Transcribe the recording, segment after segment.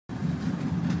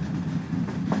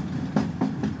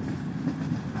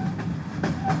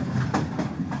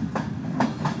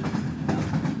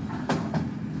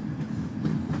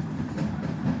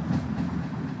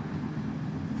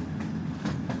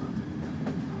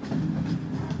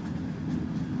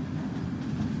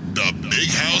big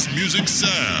house music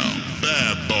sound,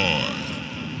 bad boy,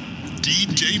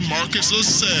 DJ Markus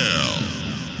Lascelle.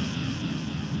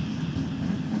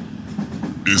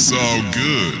 It's all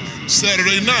good.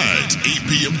 Saturday nights, 8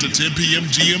 p.m. to 10 p.m.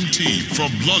 GMT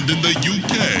from London, the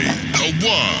UK. The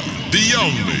one, the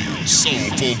only,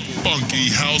 soulful,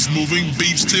 funky, house-moving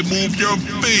beats to move your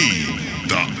feet.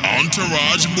 The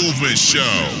Entourage Movement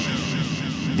Show.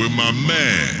 With my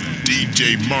man,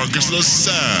 DJ Markus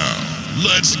Lascelle.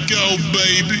 Let's go,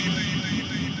 baby.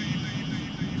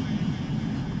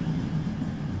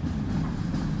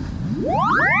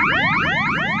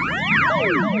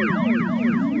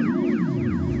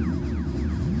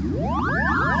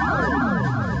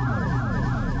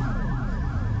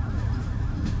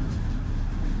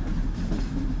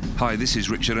 Hi, this is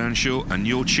Richard Earnshaw, and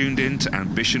you're tuned in to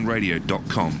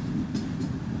ambitionradio.com.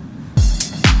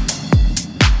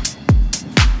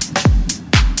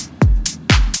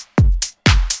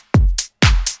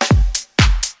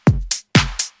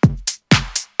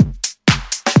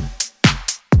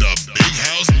 The big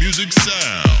house music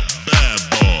sound, bad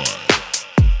boy,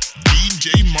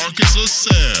 DJ Markus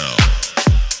Lascelle.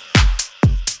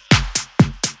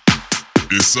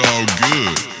 It's all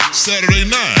good. Saturday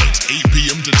nights, 8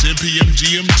 p.m. to 10 p.m.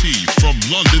 GMT from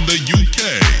London, the UK.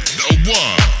 The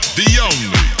one, the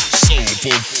only,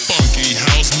 soulful, funky,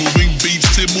 house-moving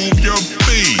beats to move your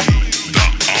feet. The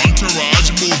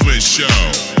Entourage Movement Show.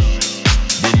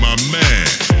 With my man,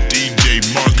 DJ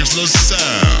Markus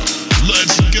Lascelle.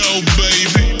 Let's go,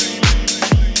 baby.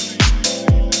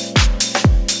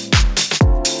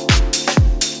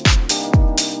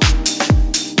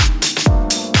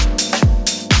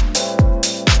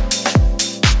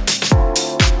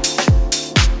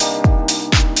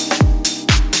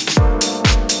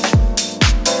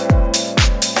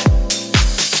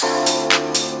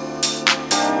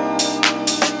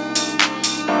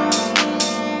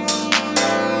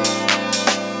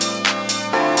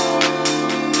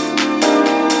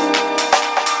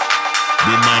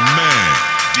 With my man,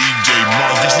 DJ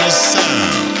Markus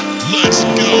Lascelle. Let's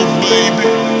go, baby.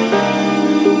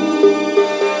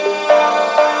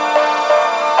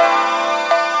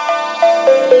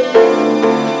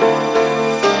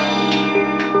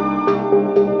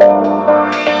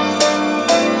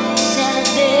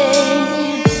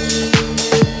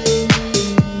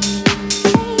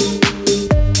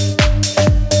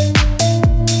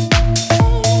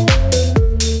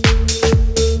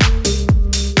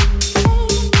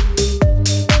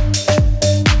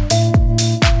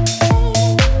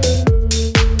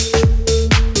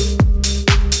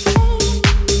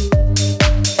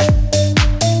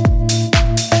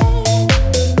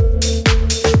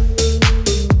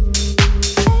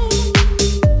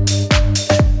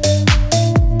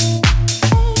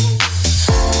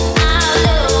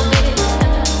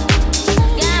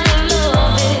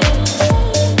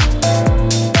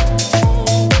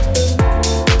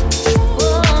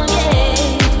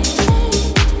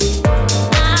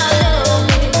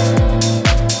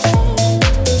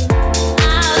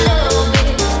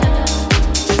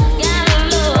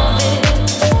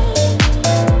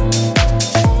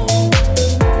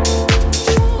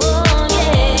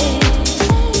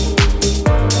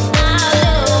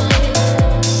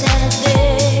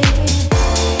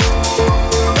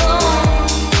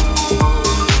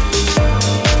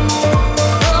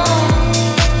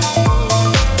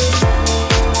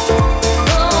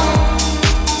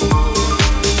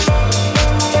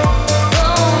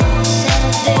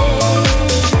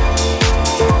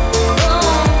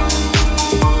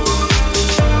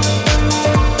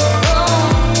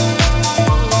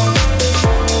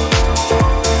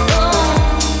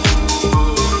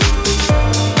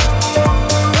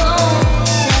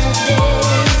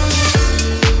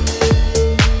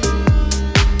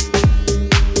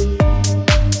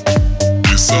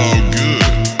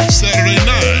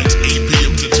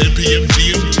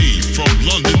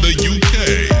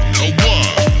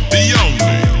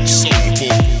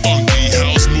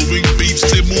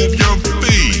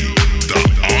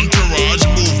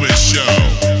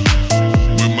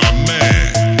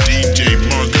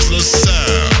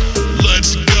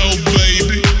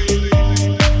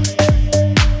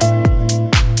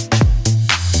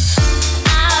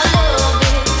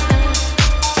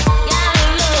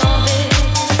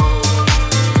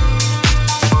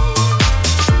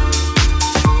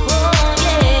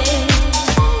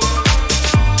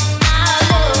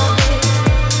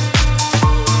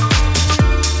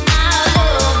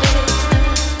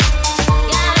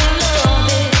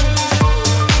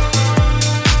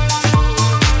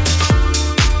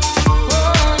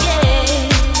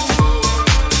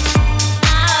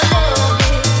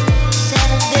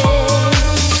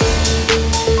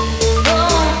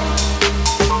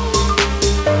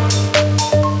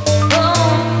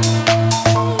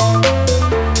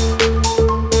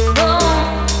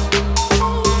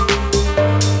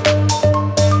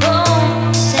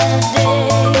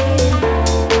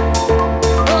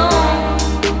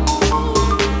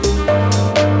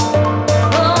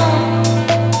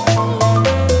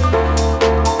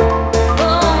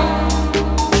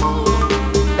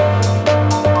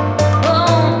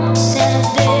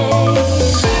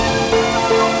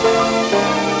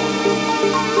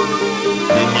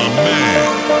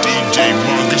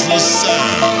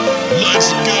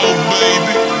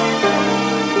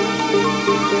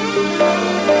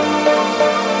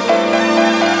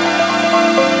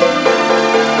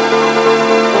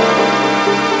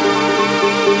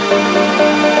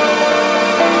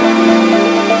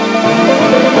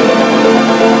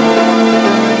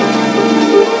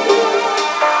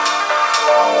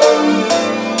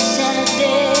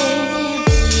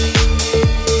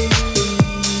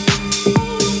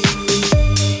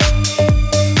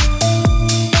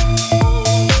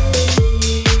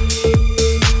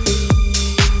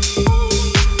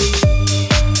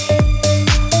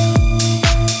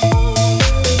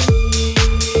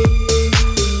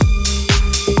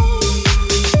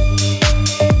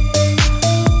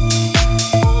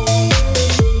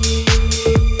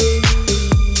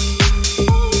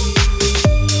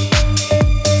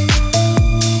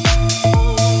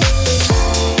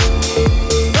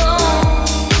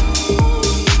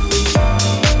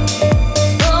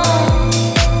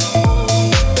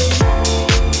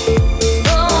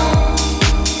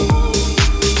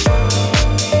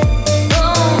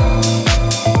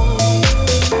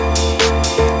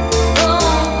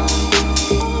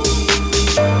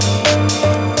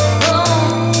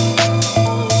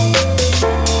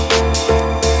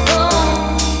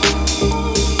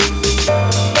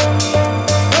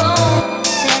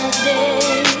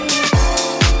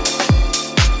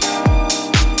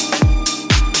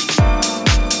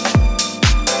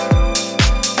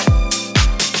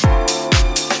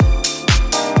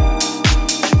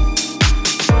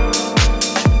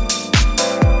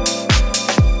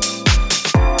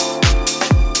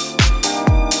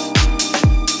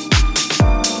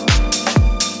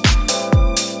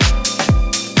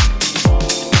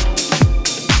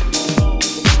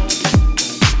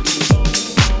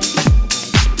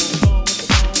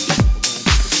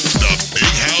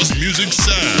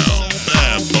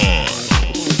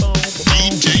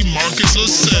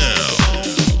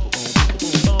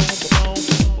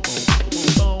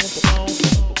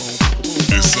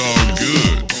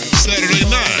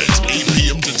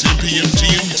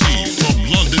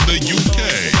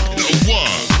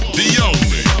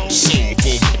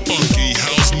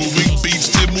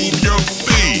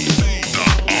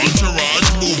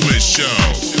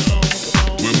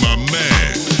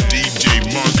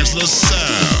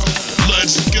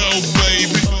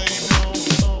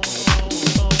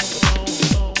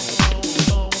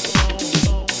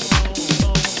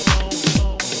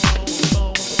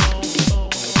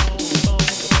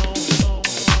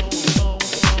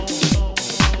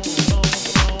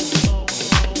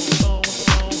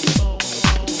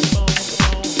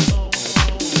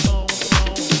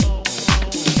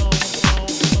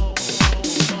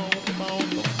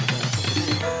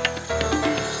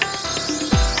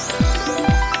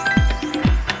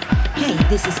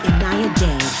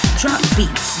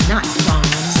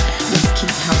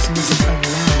 I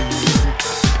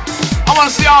want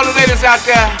to see all the ladies out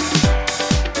there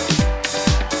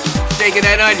shaking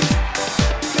that onion.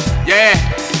 Yeah,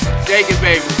 shake it,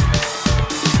 baby.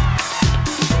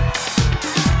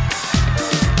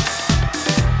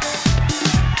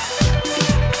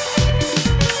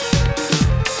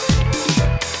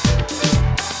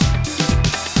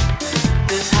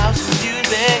 This house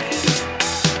music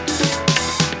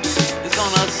is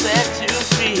gonna set you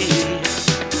free.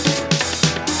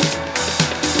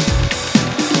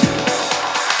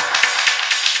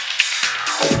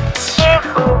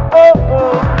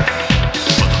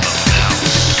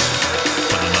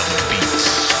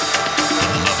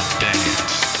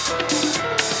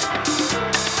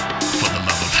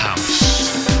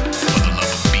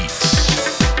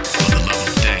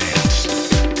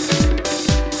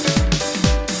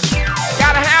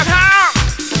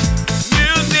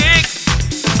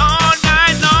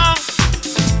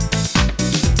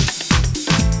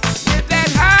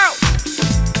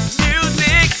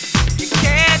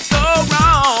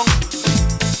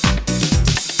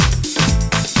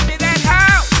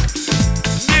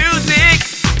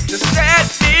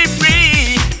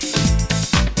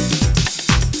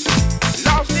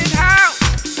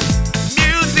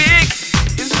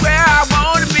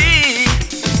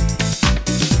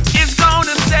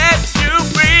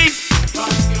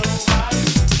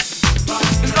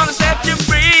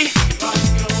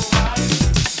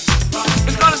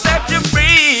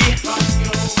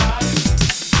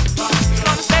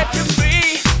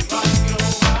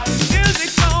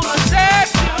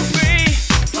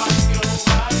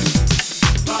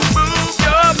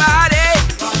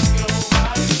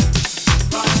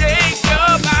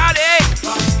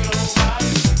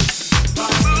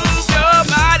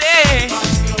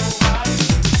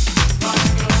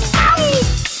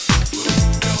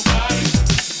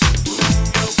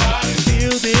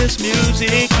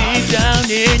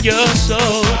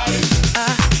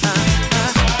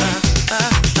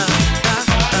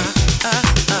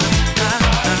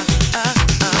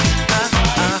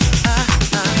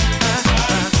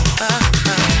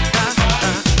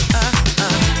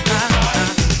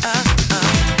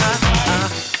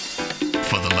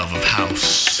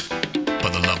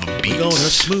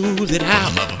 Smooth it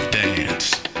out. For the love of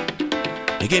dance.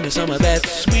 Give me some of that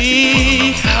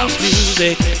sweet house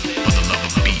music. For the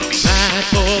love of beats. Right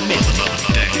for a minute. For the love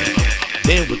of dance.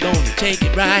 Then we're gonna take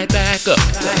it right back up.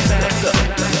 Right back up.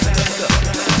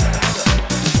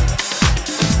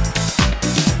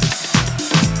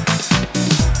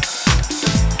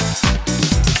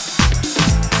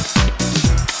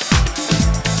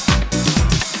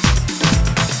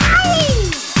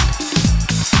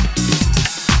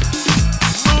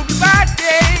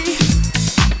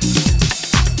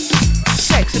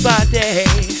 Body,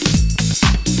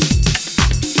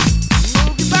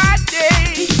 move your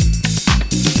body,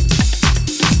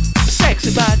 sexy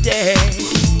body,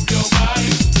 move your body,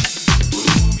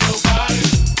 move your body,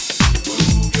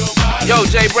 move your body. Yo,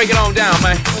 Jay, break it on down,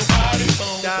 man.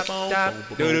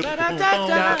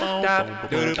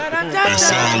 It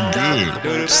sound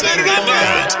good. Saturday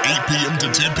night, 8 p.m. to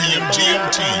 10 p.m.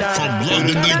 GMT from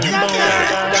London, the UK.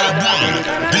 The one,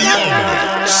 the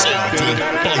only, soulful,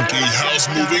 funky,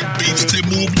 house-moving beats to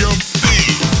move your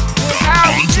feet. The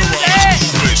Entourage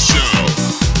Movement Show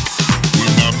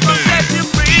with my man,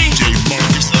 DJ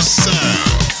Markus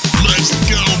Lascelle. Let's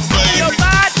go, baby.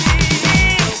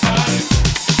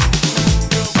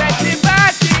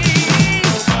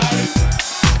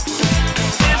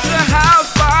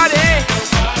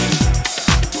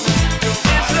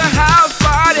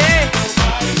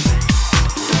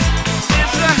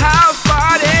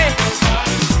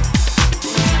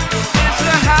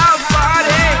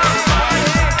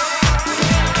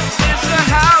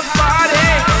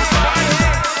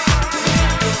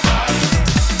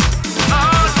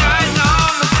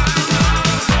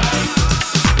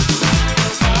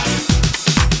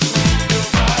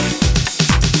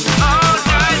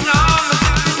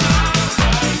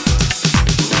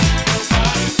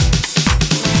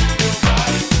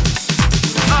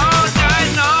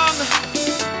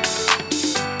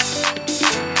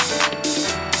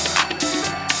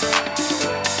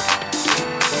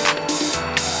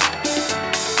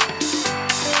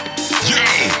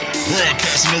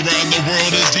 Broadcasting around the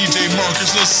world is DJ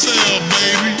Markus Lascelle,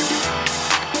 baby.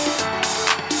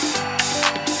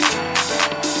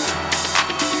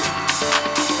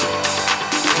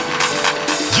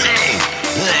 Yo,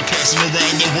 broadcasting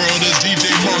around the world is DJ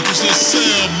Markus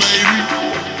Lascelle, baby.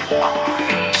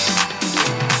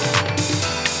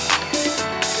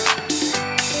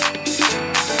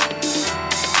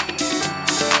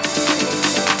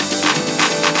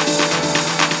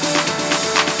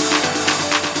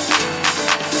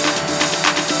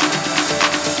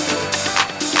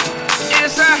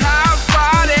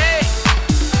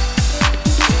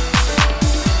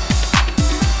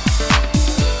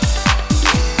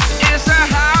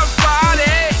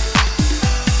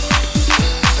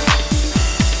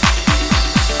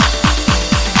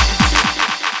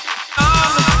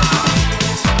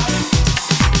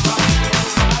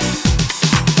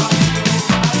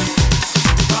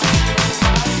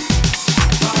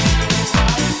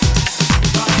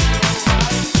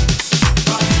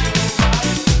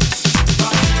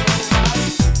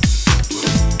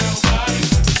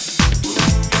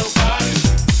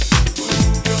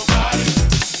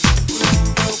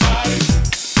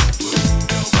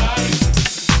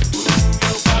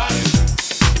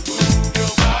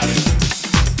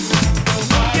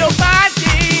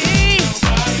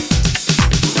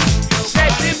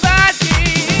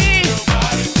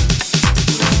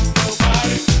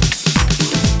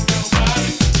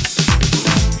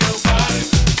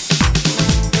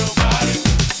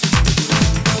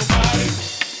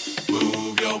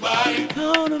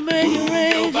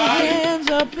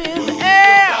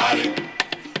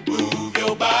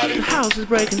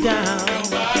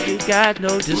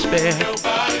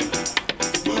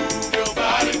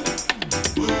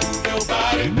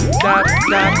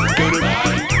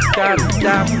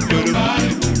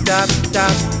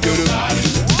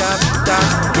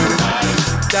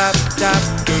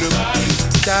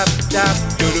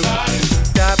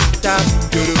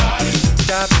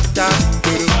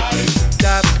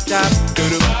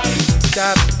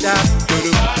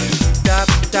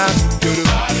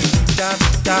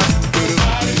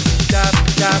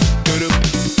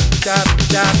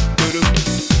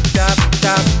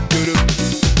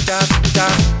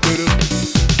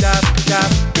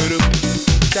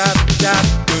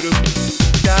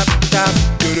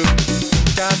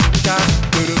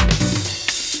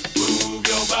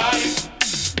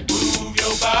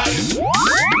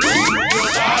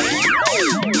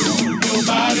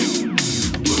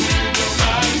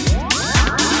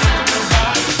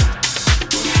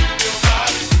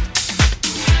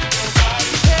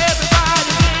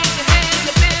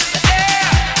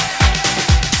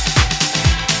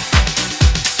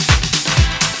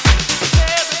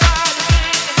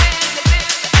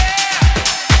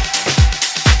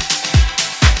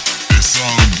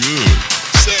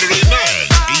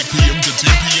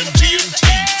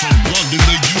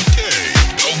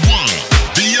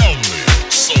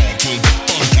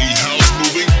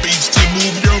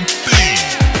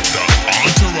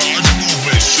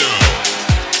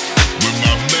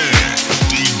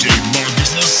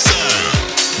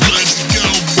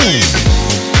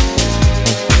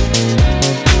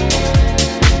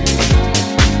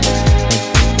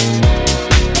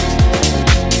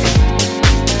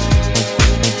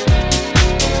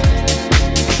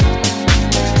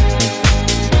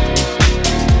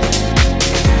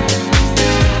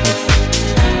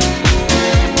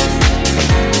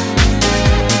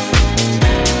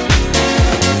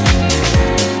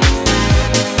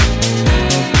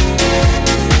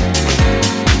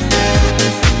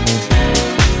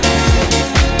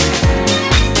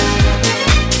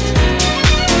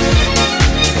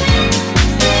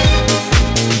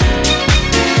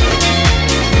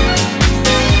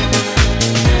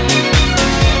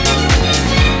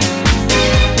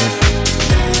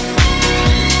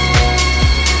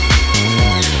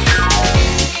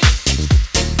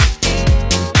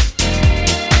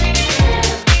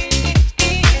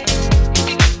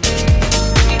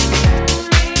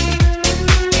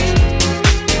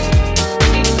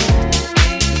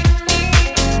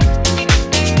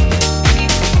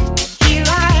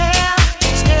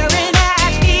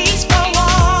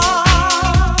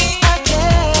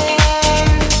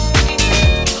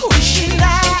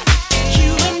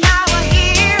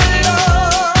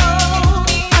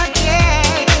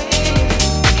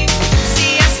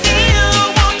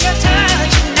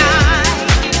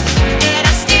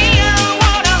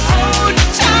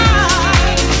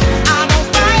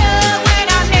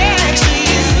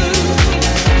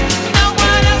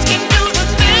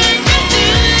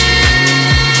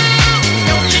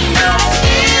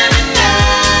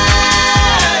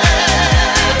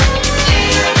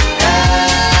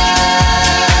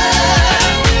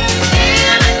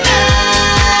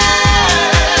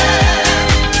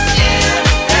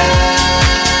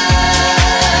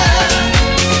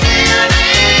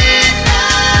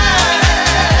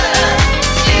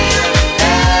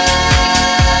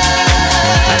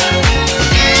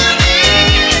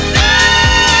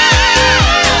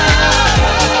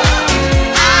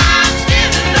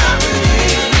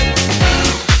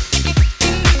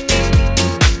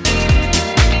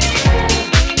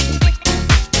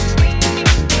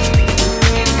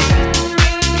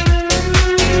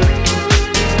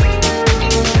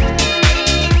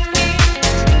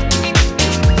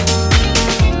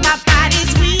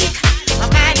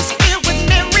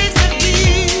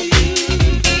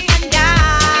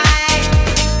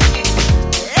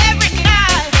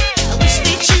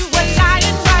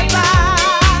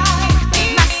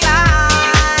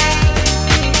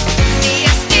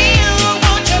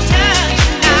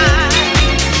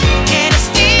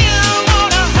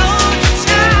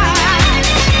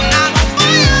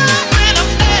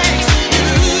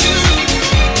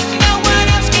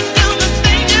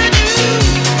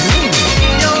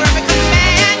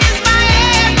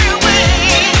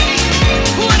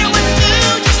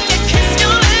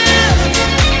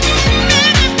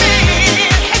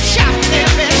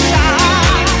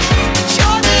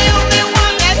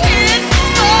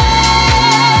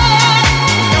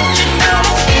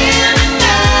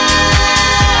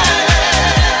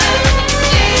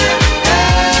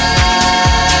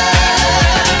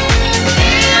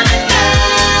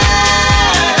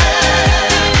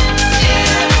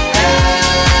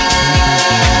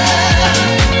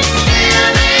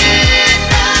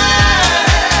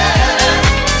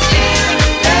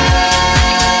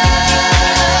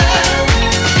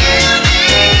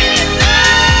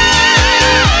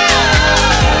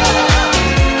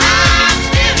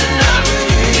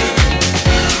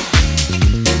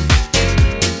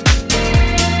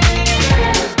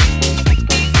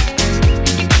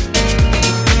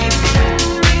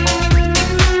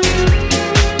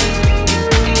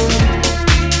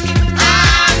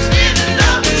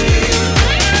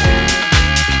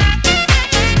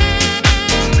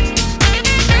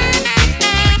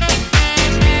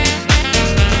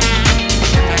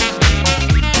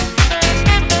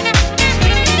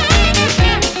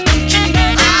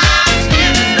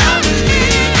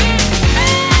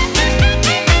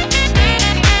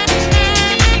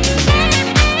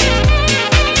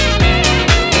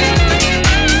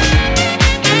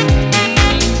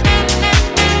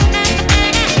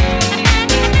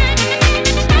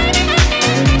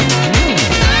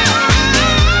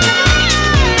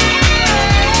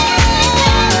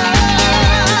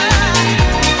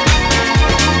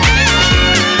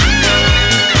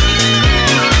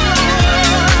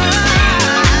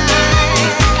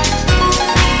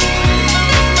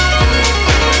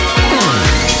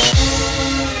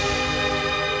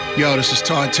 This is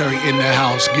Todd Terry in the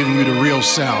house, giving you the real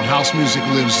sound. House music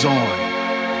lives on.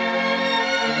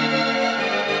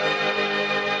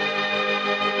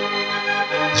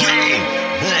 Yo,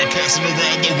 broadcasting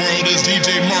around the world is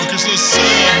DJ Markus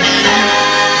Lascelle, baby.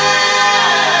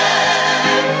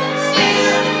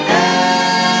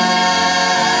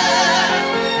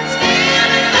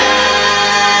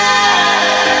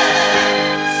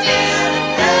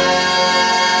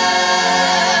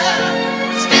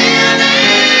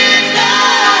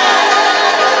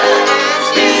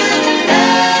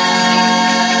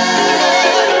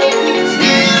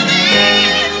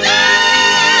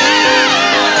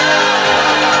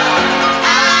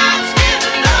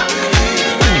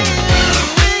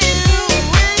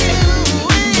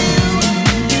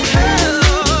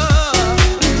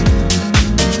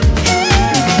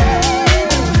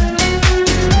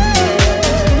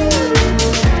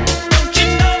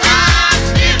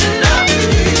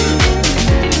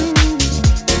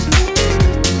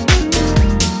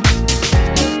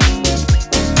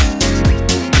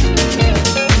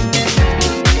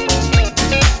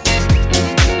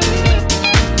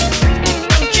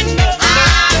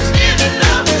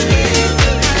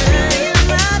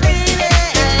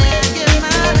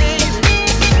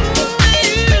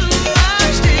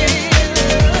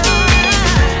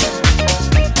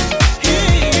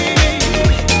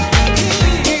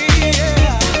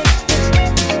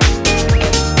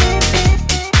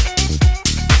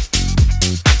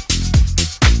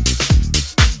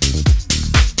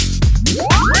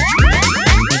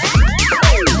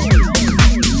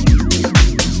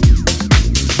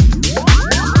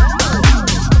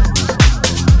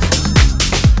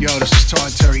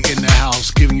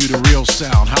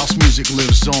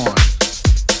 Lives on.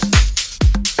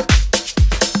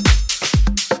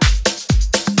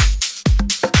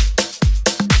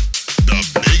 The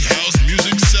big house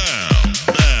music sound,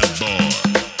 bad boy,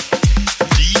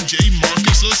 DJ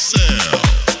Markus Lascelle.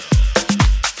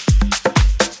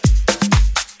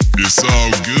 It's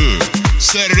all good.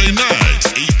 Saturday nights,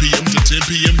 8 p.m. to 10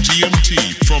 p.m. GMT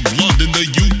from London, the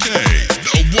UK.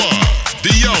 The one,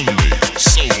 the only,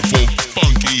 soulful,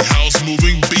 funky,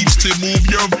 house-moving beats to move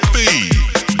your feet.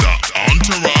 The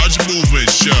Entourage Movement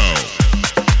Show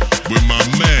with my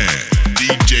man,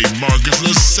 DJ Markus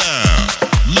Lascelle.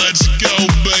 Let's go,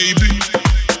 baby.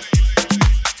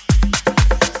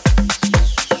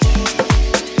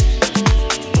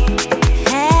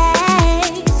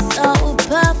 Hey, so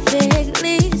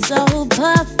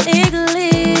perfectly,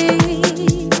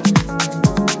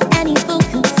 any fool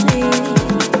can see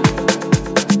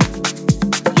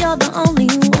you're the only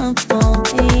one for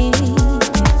me.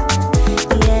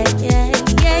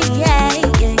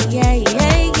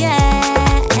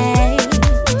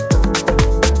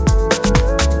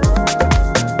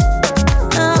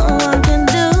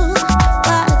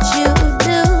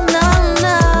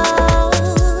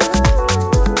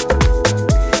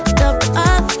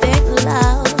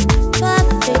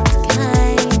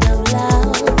 Kind.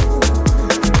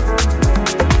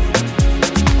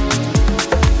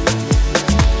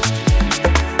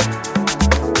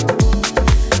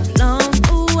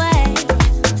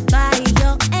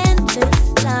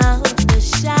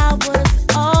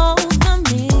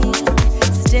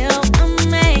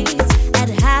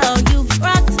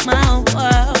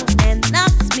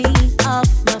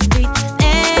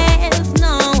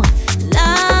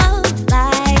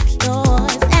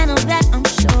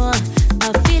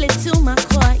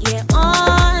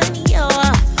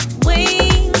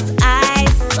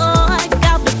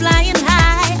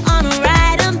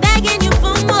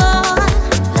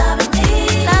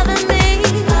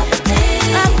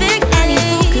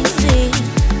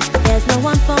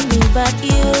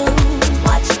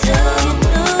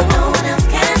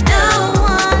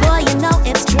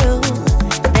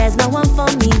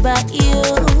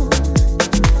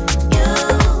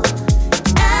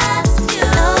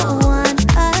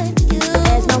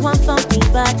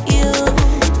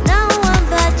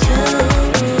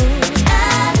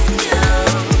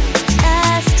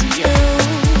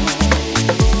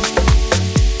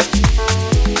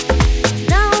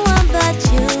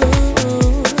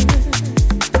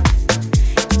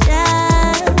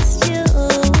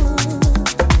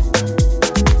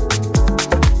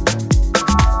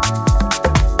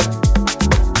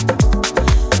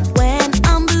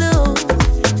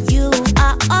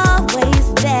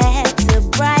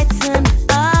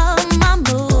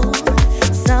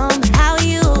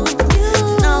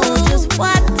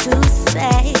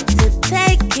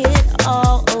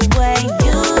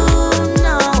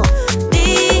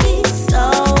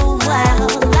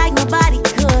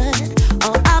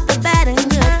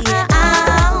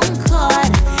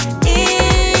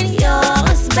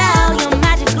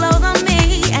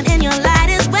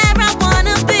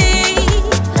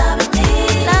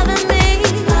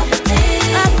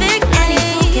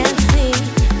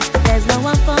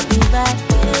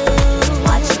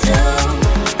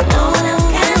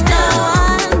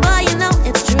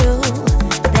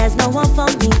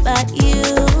 me but you.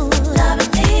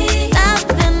 Loving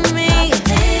me,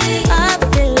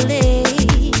 perfectly.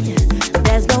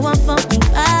 There's no one for me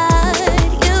but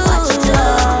you. What you do,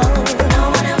 no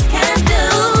one else can do.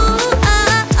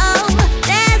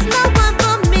 There's no one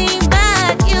for me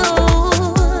but you.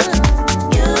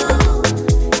 You,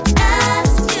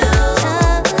 just you.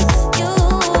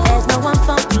 There's no one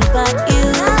for me but you.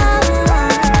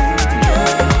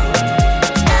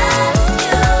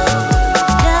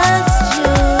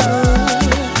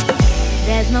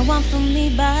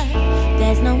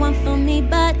 There's no one for me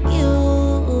but you.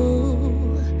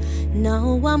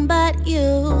 No one but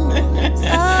you.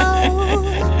 So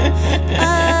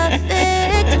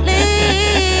perfectly.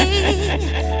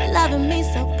 Loving me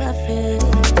so perfect.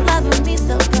 Loving me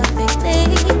so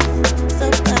perfectly. So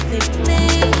perfectly.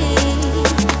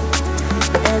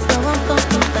 There's no one for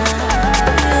me but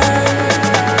you.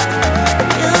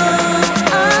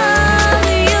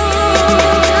 You,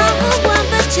 no one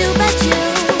but you, but you.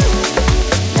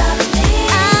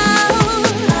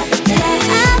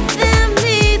 Loving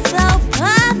me so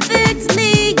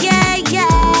perfectly, yeah,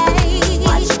 yeah.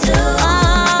 What you do,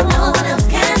 no one else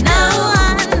can do.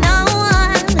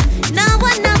 No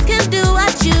one else can do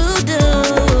what you do.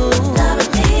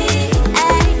 Loving me,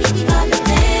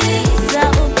 so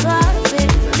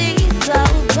perfectly, so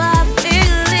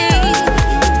perfectly.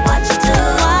 What you do,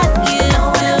 no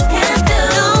one else can do.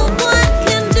 No one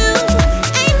can do.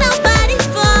 Ain't nobody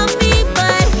for me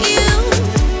but you.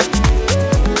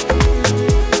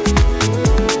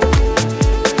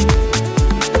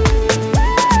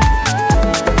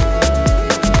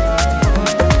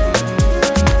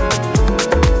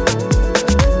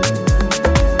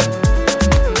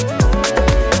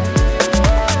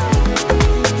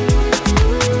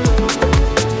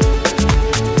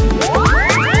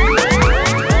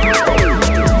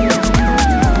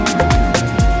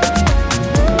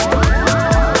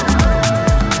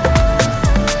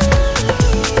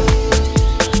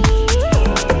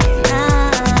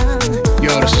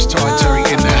 Yo, this is Todd Terry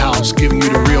in the house, giving you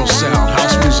the real sound.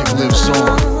 House music lives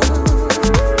on.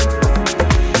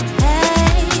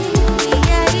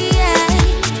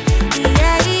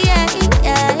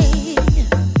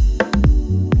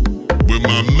 With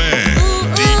my man,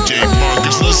 DJ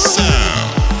Markus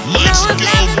Lascelle. Let's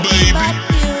go, baby.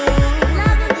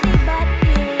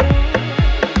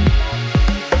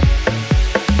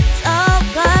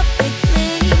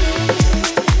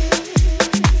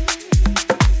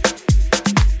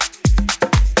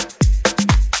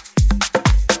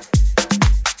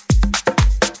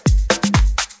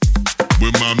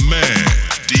 With my man,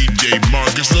 DJ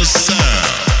Markus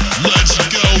Lascelle. Let's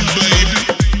go, baby.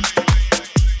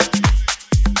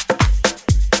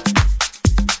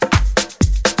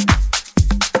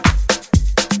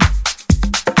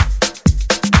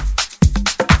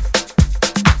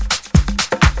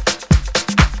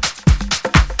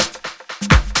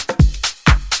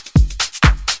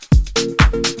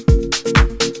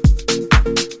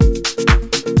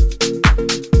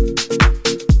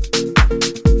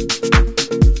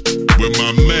 With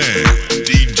my man,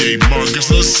 DJ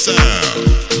Markus Lascelle.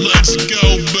 Let's go,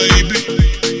 baby.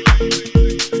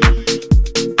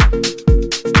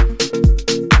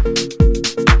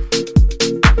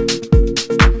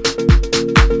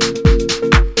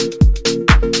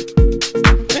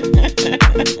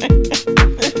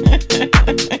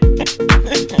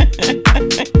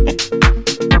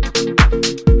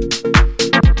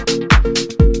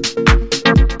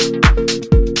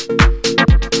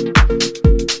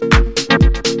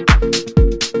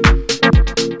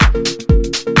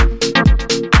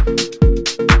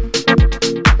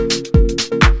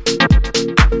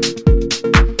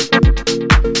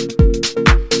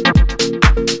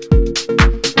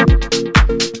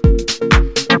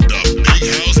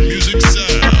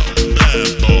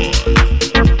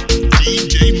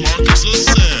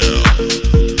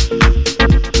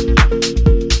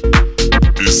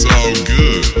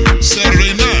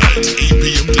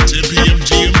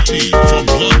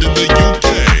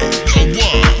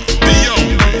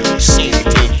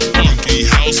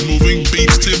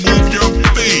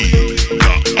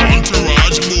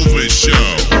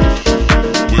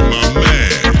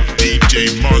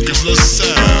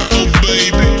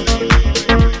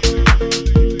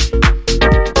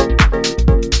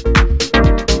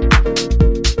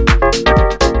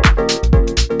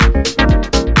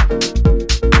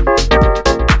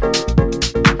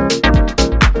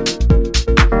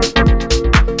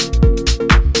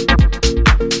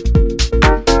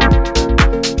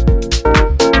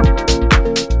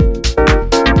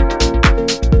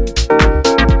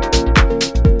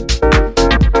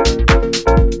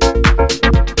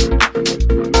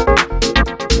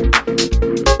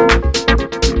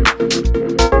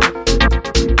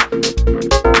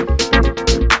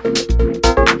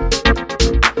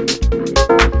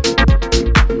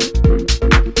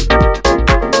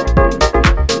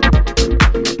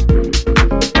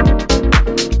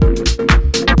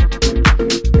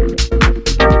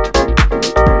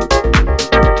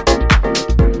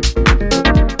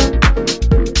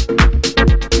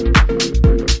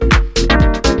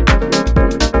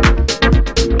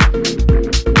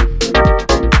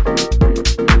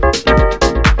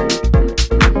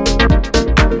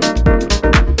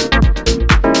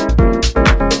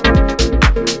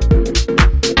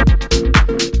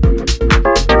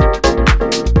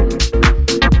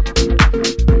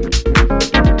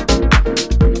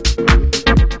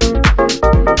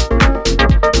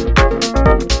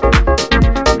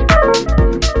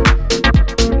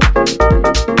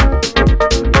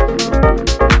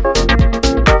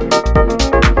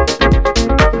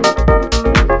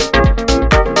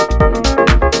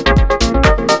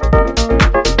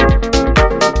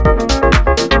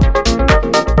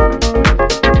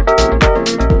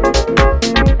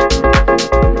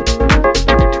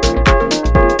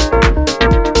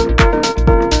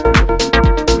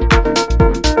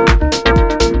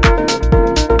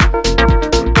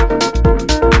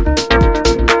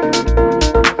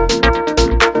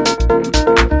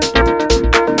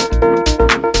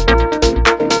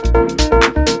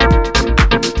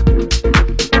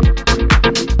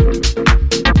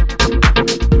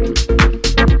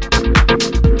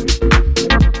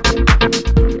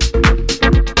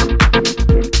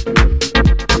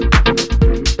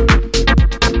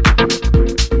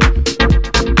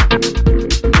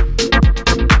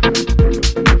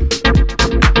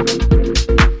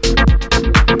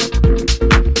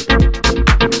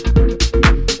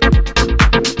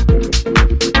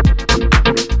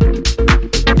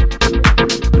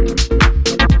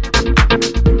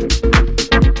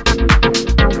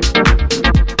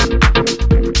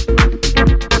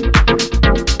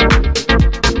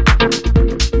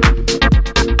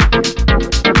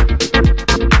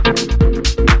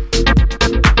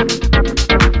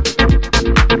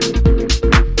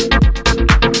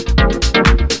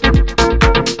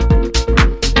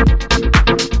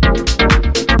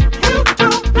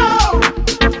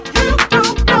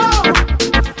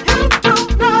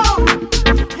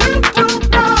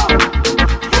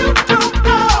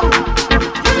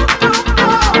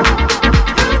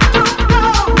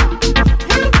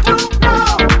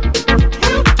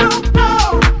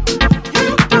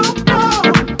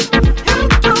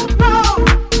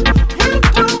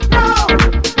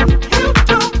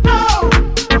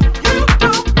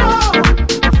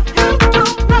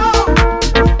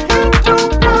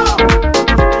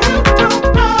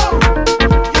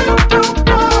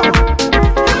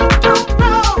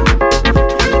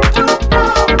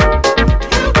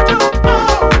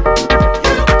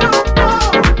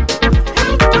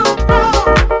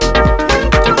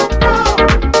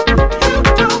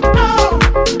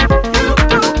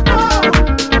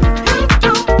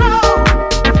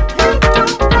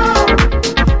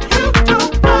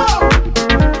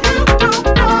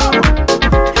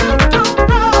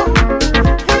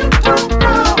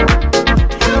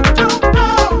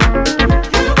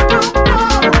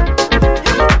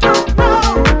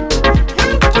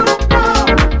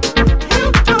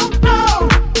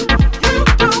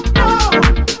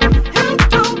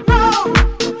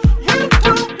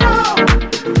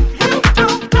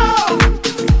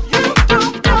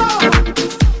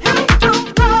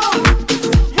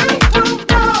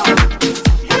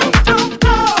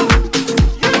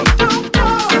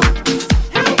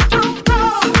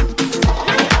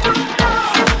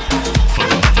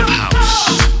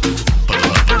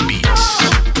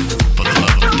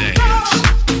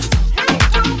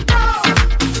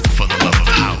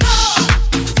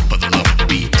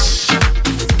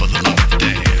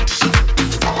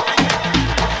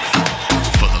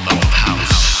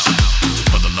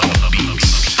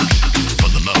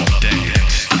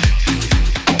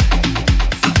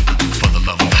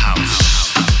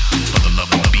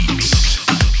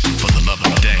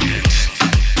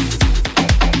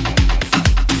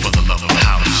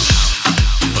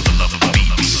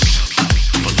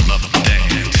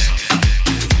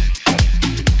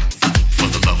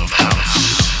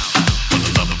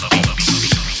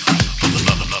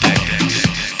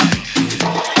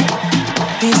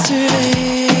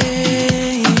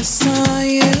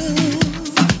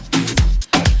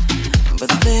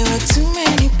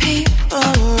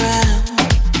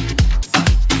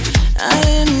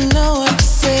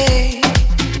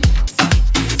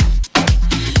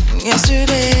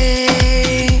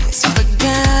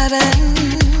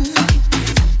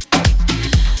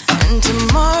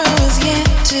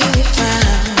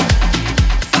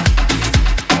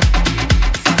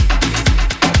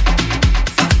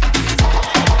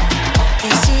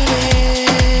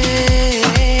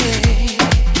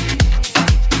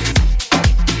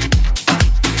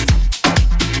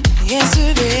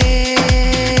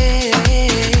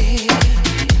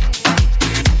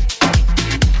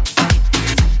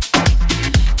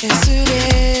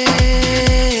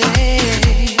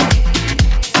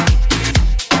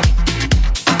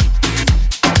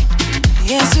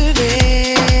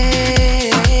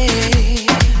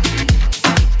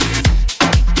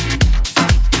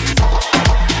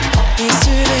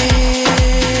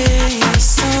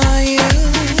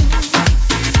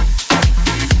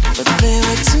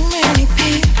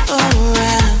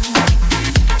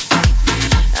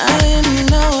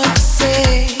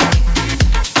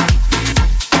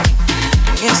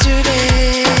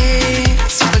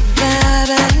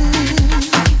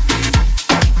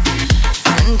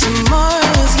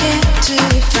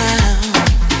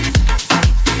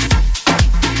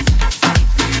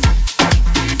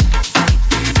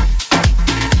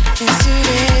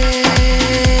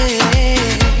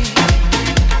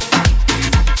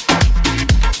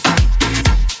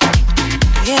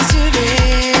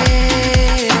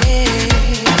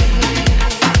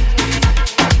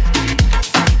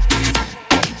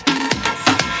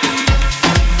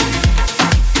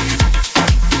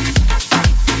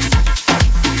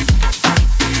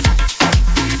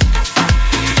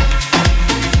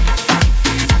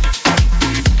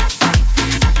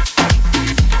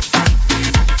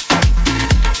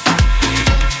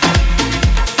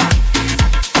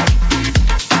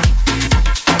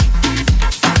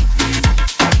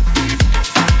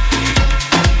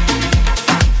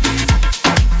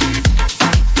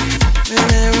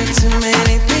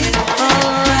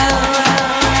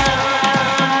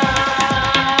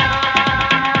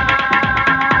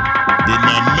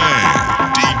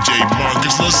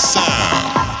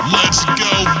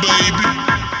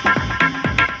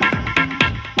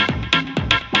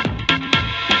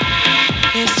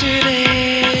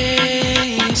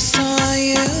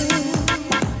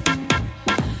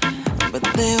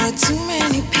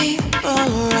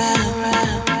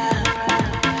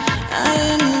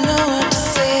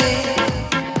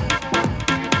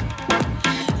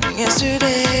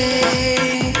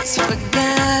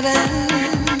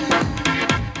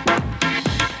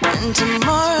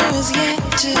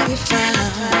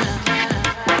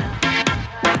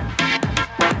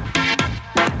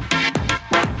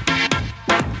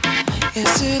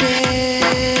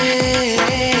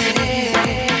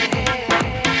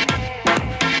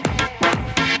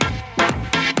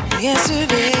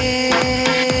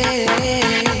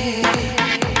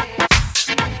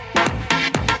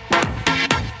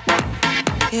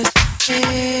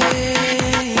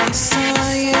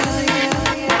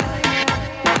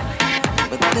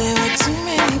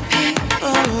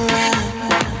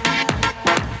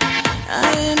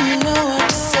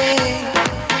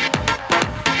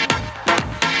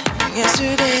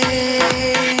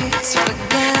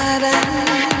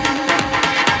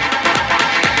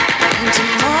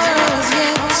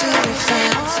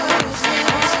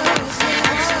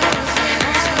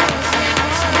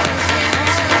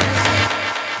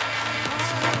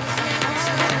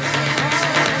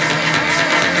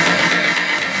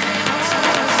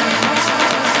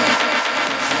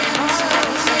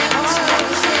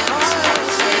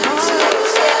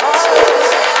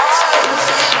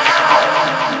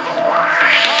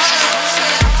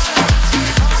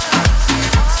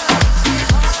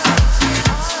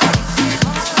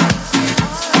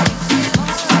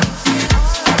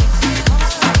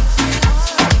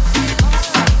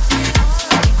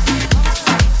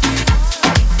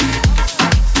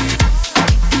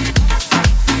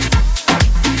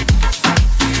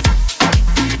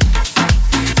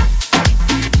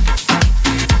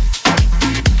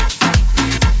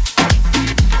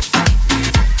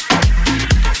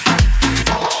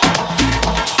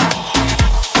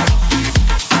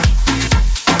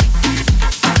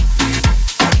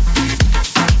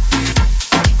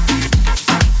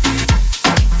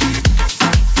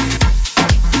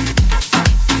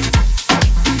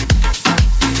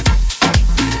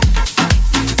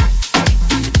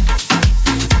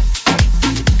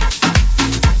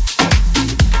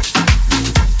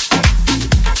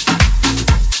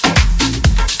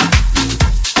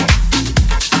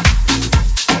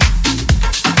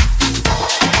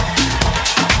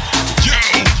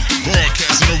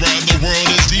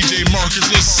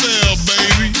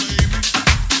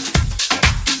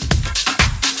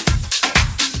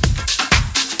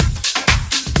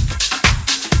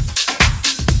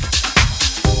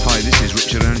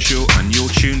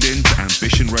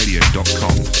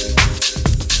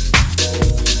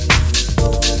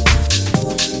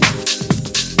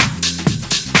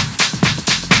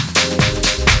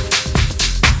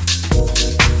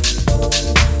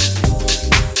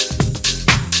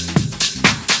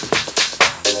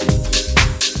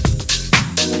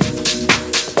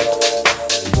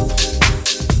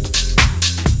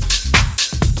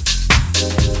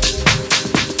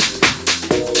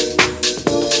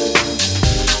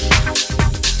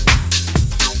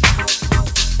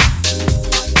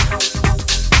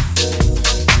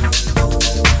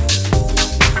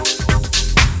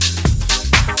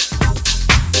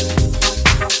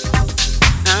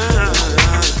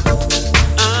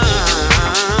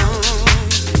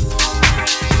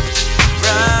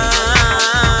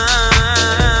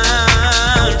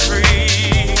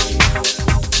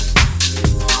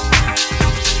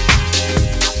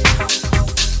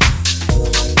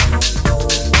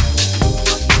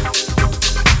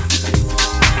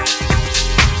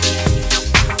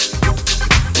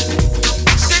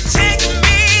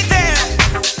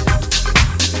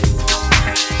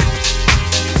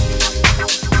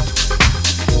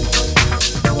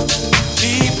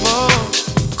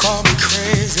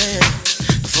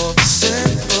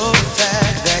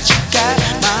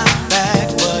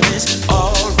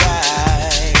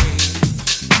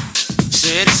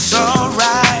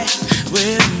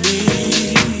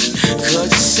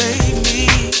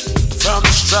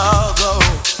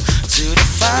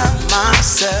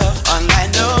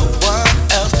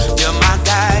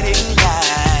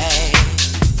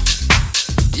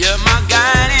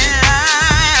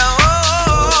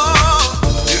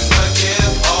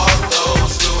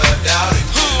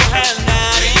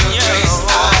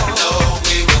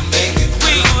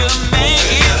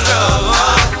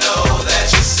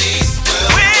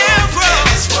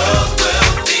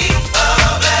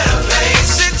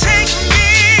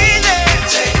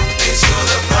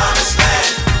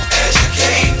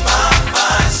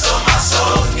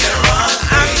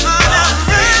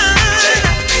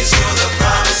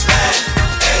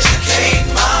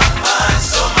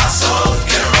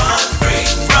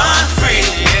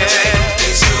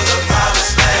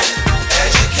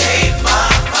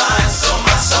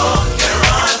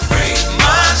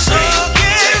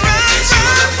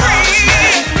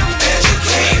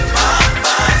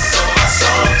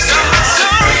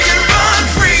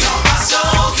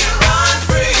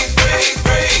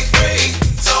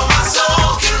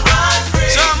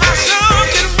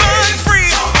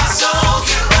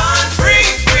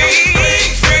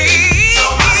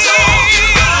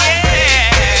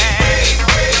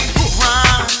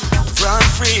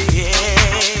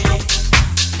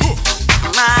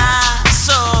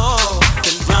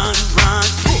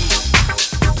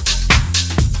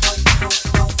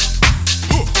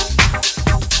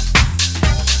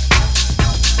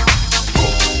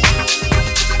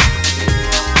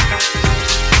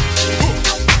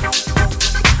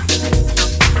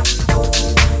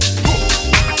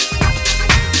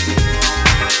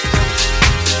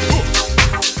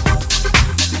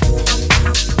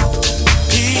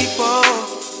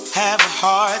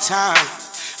 time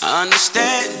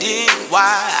understanding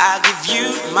why I give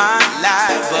you my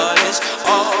life, but it's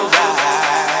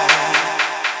alright.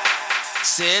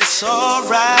 Said it's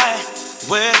alright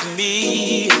with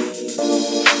me.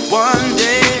 One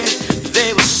day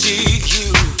they will see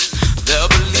you, they'll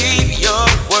believe your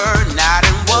word, not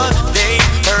in what they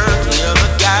heard. You're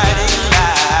the guiding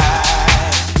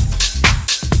light.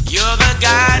 You're the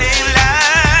guiding light.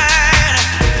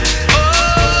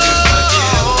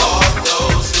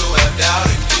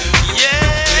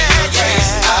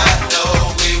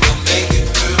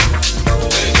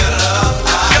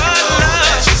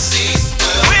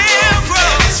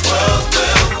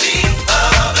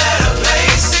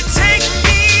 Take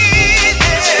me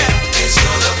there. It's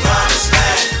your the promised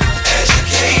land.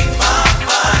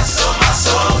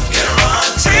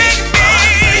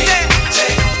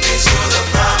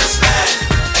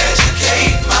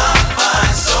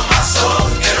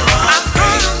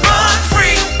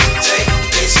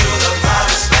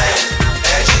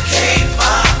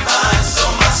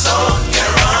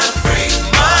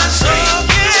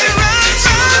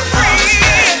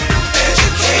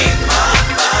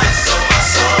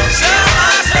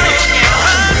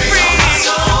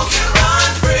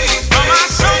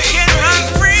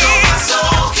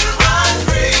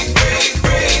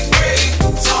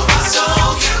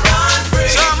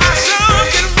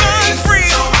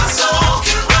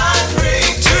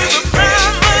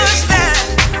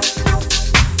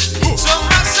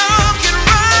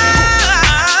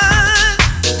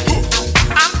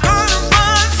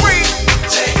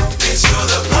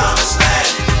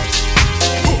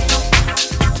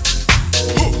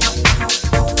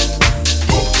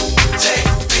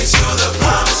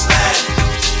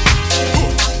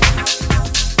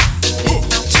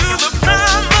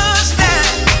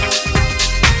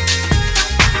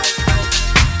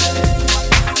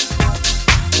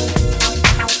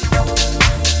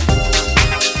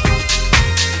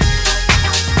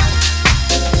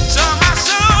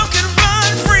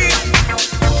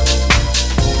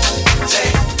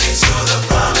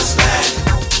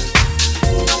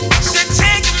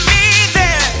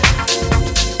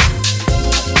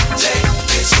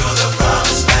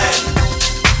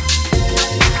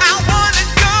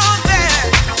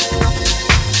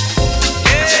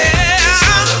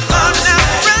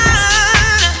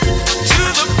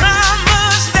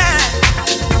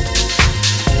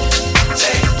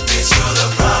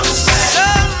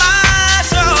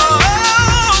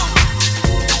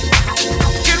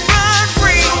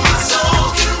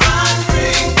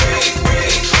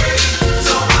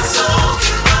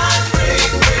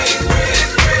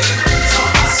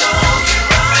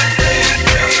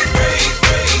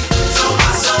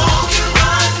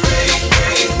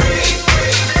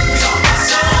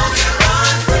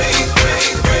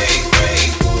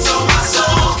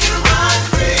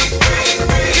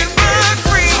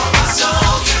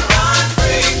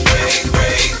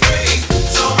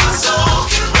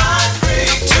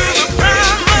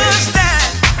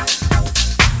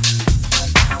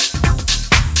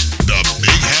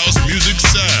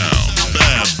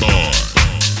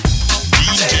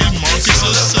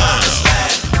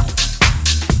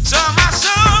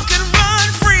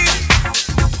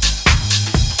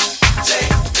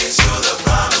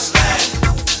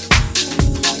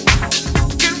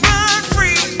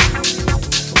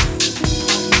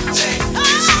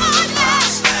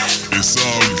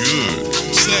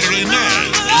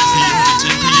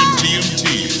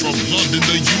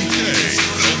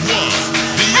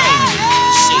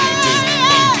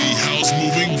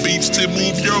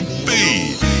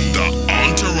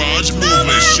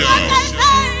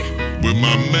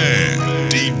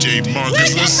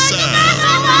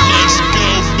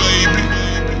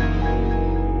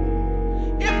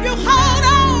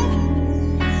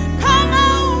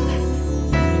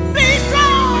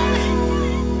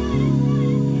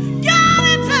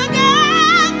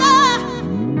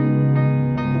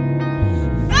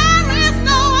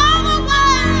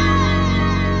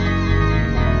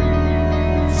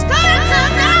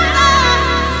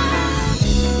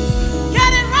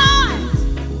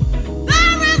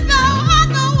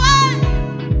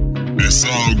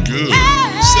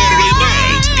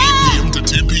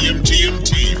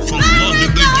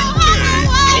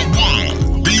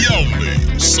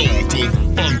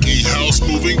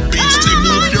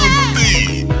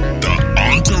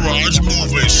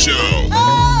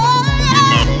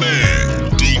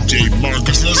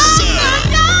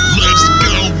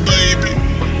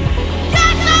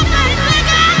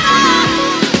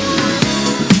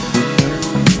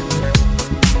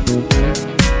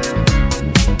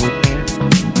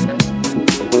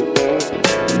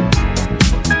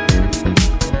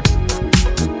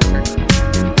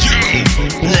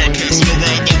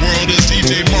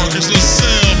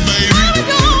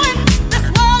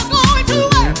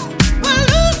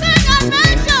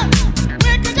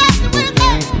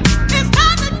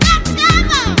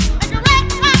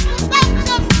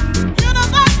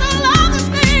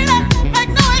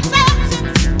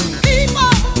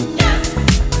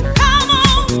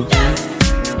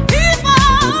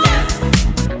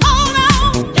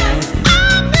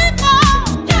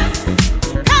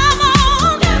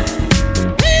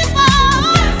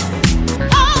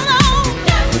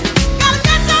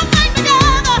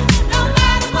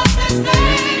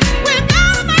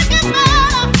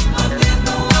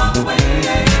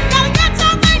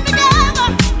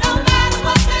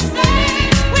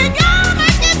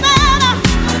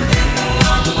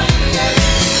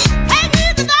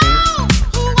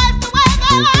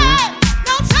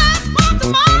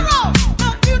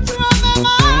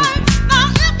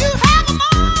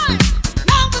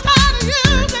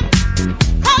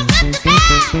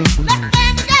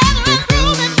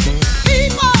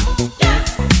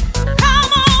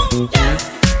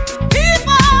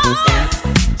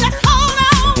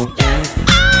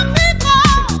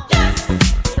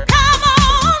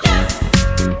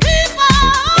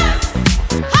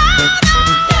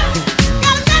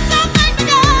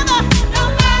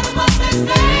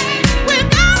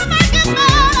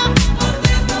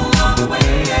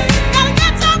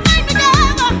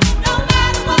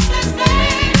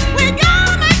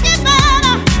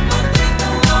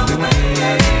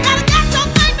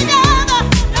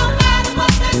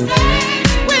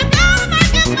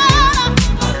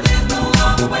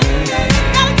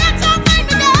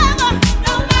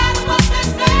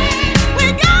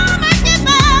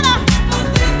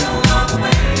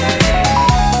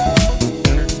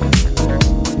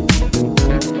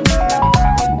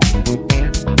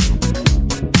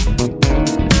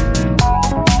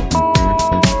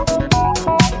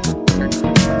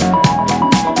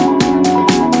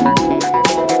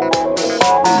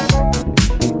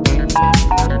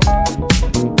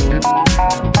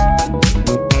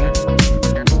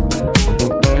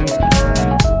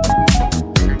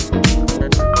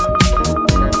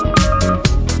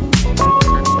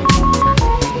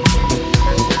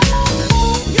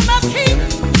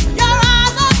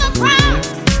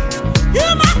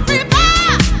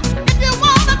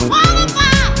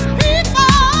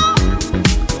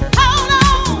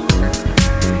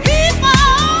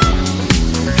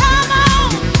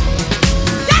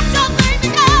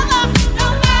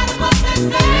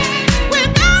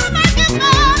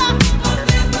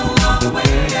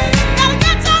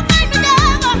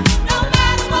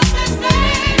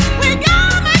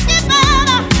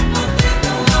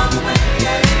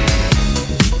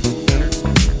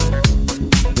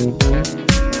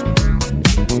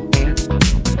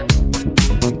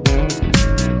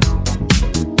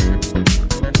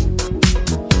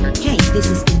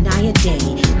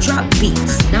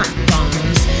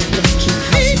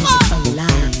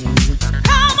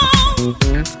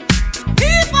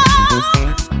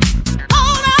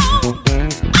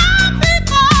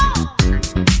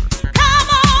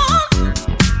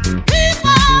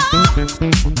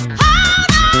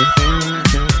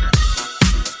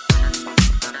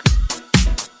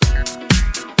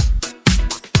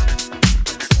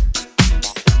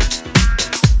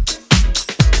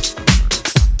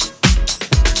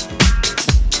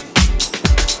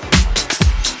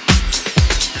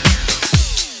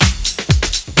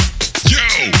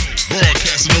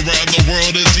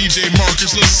 DJ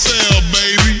Markus Lascelle,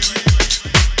 baby.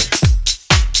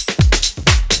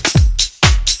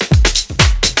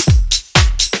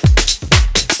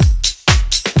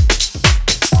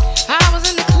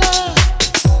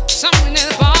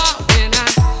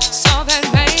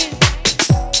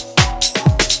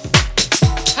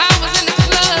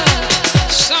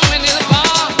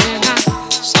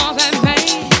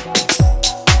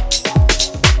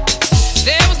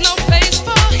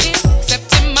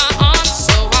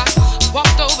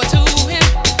 Over to him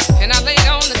and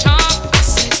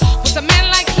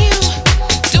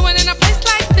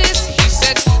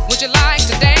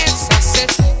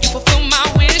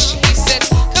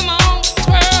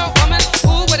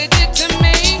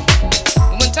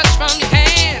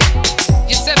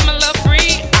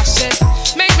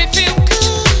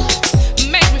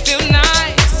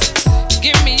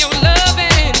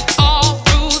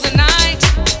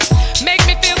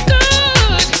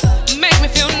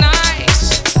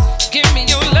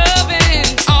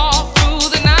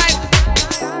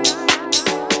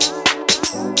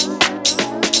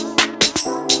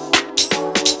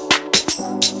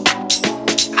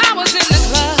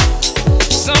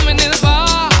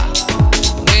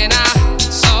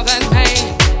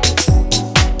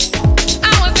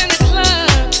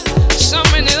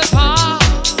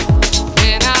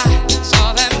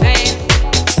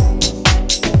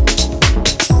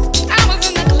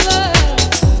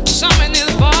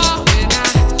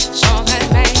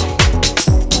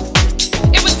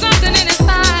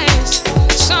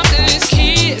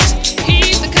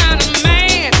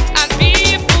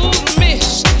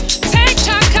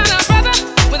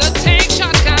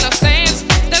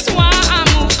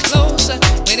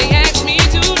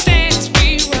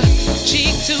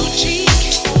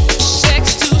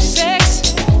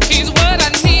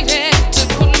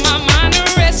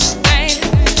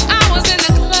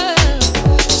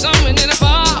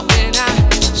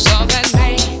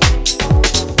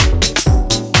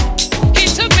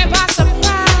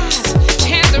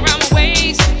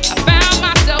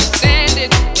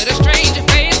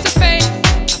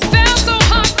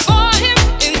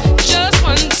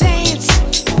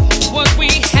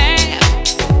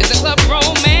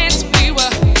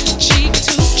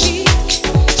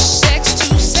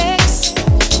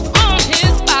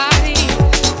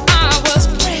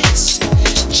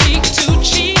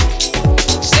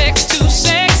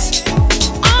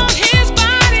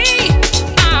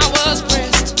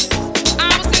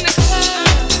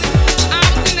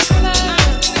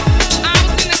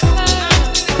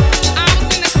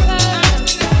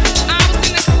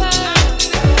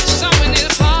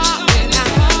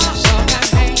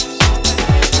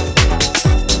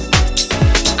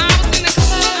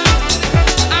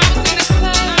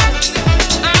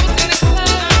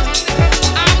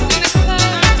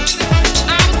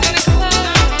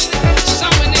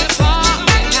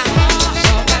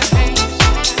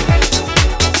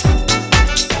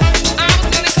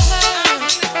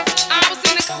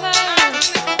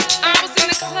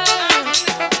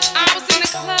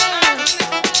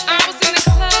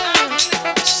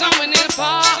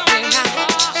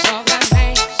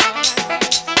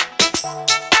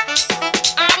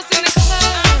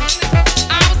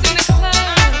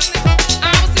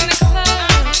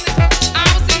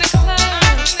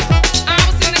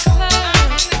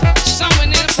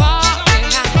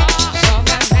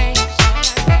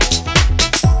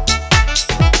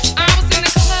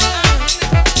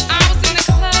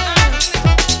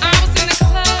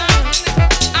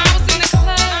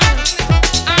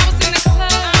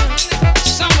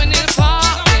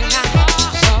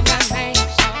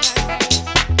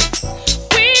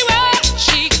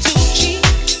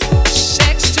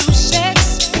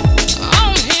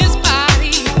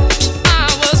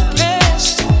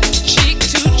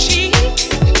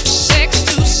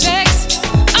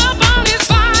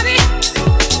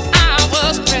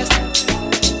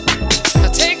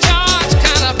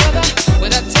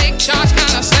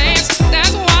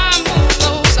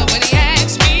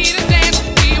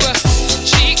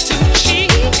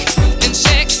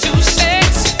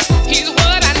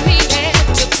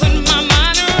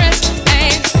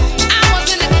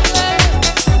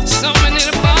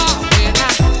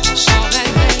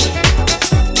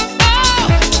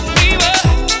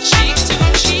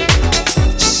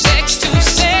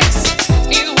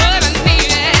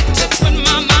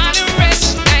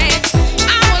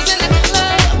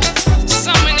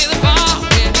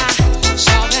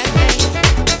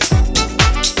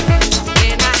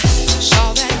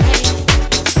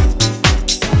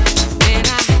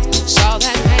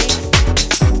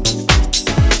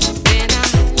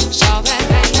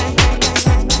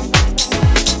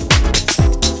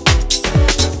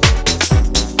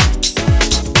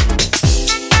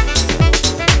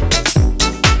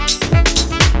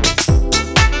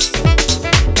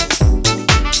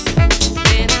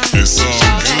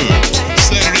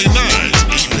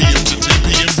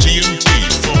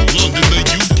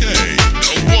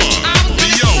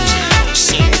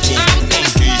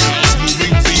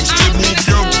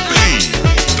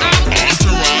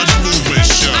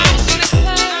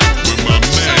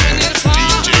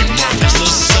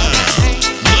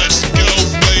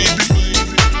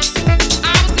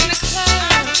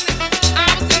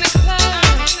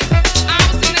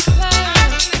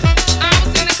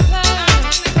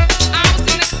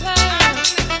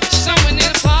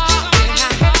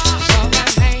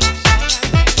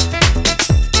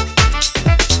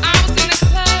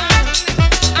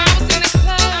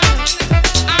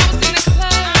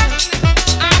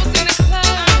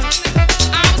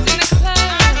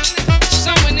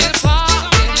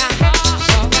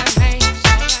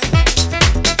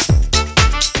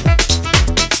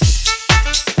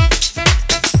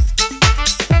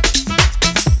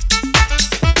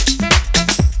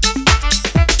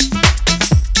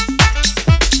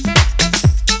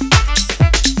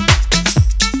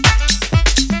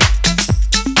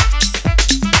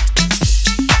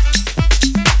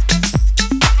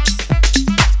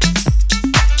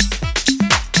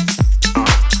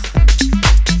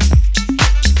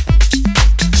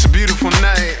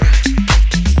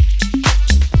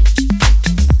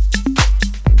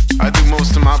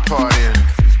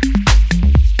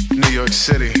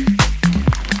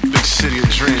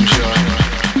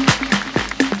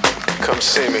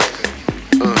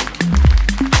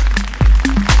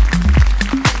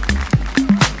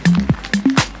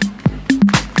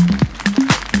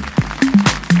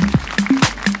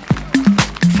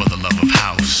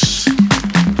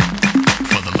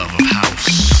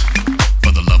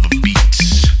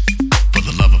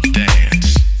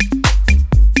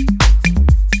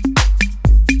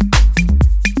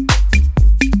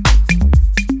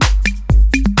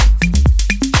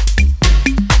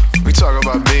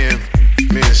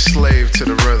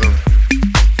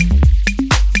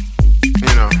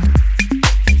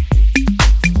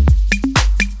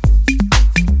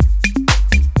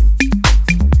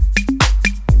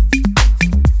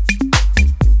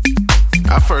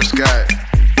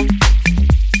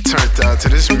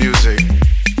this music,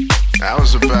 I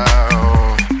was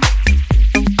about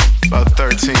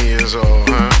 13 years old,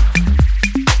 huh?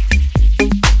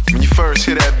 When you first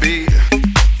hear that beat,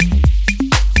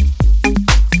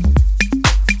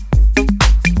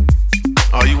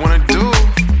 all you wanna do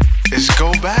is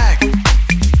go back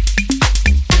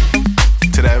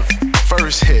to that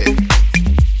first hit,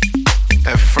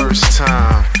 that first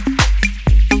time.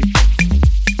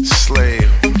 Slave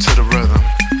to the rhythm.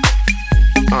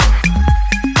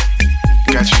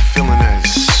 Got you feeling that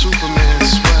Superman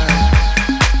swag.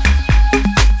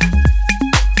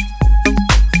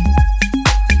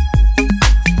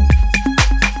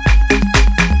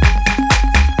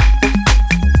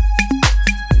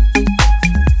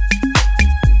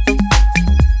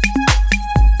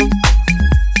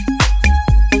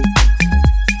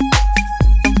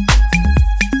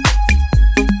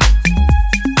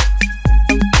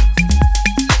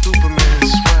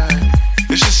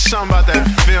 Something about that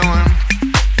feeling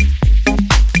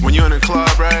when you're in a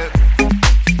club, right?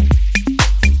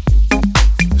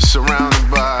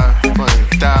 Surrounded by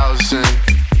 1,000,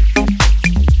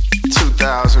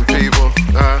 2,000 people,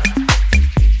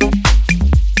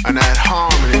 and that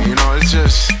harmony, you know, it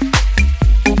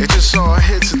just all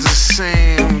hits at the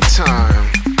same time,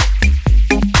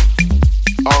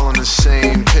 all on the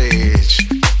same page.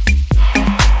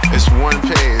 It's one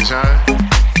page, huh?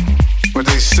 What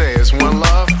they say is one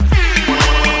love.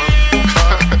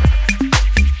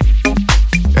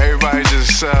 Everybody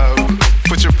just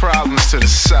put your problems to the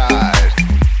side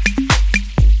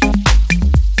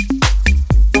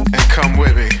and come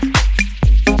with me.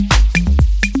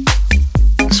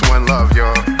 It's one love,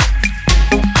 y'all.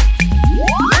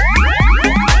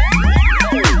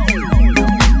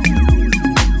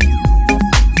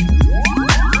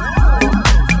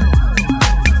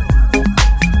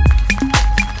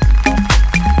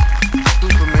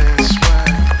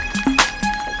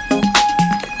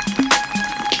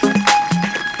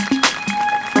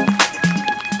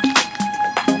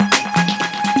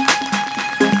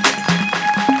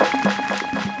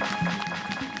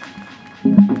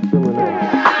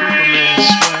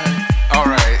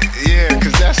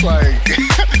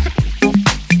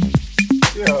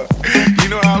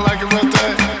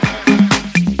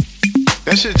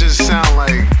 That shit just sound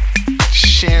like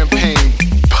champagne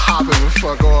popping the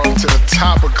fuck off to the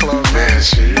top of Club Man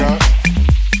shit, you know?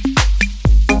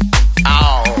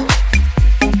 Ow.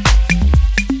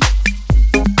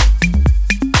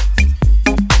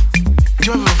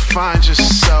 You ever find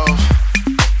yourself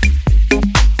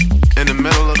in the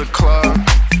middle of the club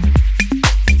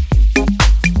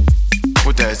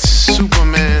with that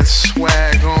Superman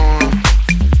swag on?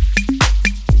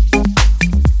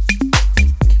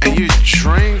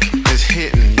 Drink is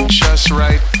hitting just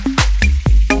right.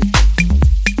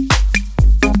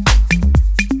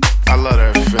 I love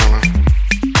that feeling.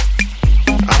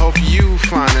 I hope you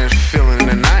find that feeling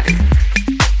tonight.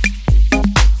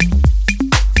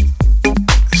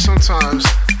 Sometimes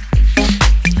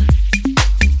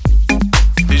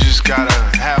you just gotta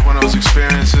have one of those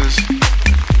experiences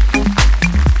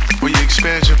where you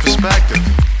expand your perspective.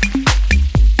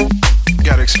 You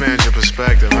gotta expand your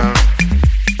perspective, huh?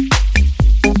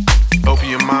 Open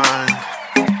your mind,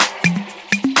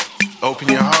 open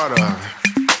your heart up.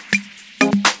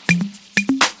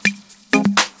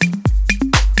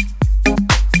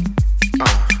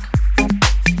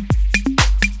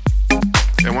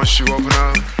 And once you open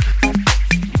up,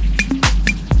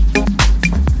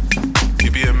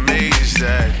 you'll be amazed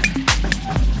at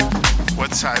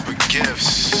what type of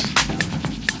gifts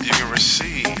you can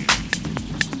receive.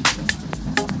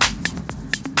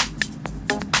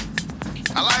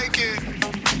 I like it.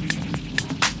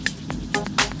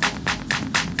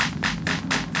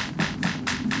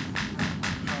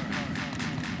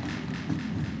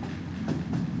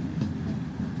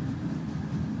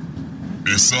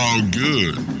 It's all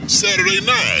good. Saturday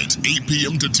night, 8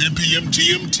 p.m. to 10 p.m.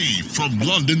 GMT from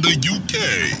London, the UK.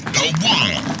 The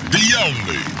one, the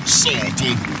only,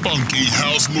 soulful, funky,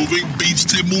 house-moving beats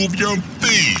to move your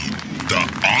feet. The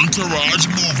Entourage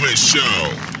Movement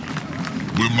Show.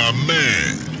 With my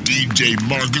man, DJ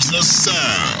Markus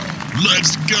Lascelle.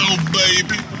 Let's go,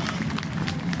 baby.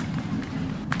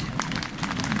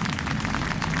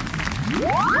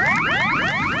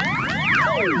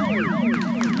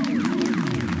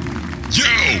 Yo,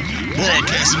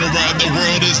 broadcasting around the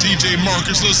world is DJ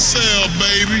Markus Lascelle,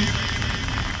 baby.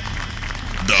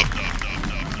 The